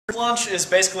Lunch is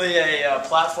basically a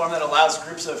platform that allows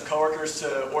groups of coworkers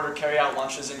to order carry-out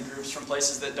lunches in groups from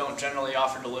places that don't generally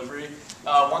offer delivery.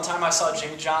 One time I saw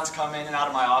Jimmy John's come in and out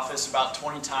of my office about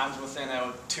 20 times within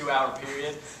a 2-hour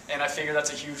period, and I figure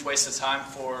that's a huge waste of time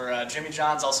for Jimmy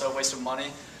John's, also a waste of money.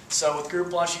 So with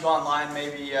group lunch, you go online,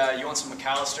 maybe you want some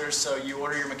McAllisters, so you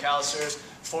order your McAllisters,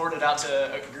 forward it out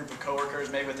to a group of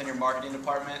coworkers, maybe within your marketing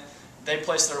department. They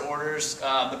place their orders.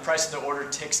 The price of the order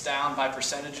ticks down by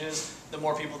percentages the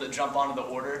more people that jump onto the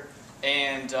order.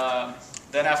 And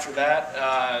then after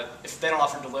that, if they don't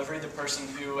offer delivery, the person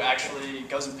who actually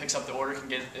goes and picks up the order can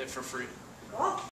get it for free. Cool.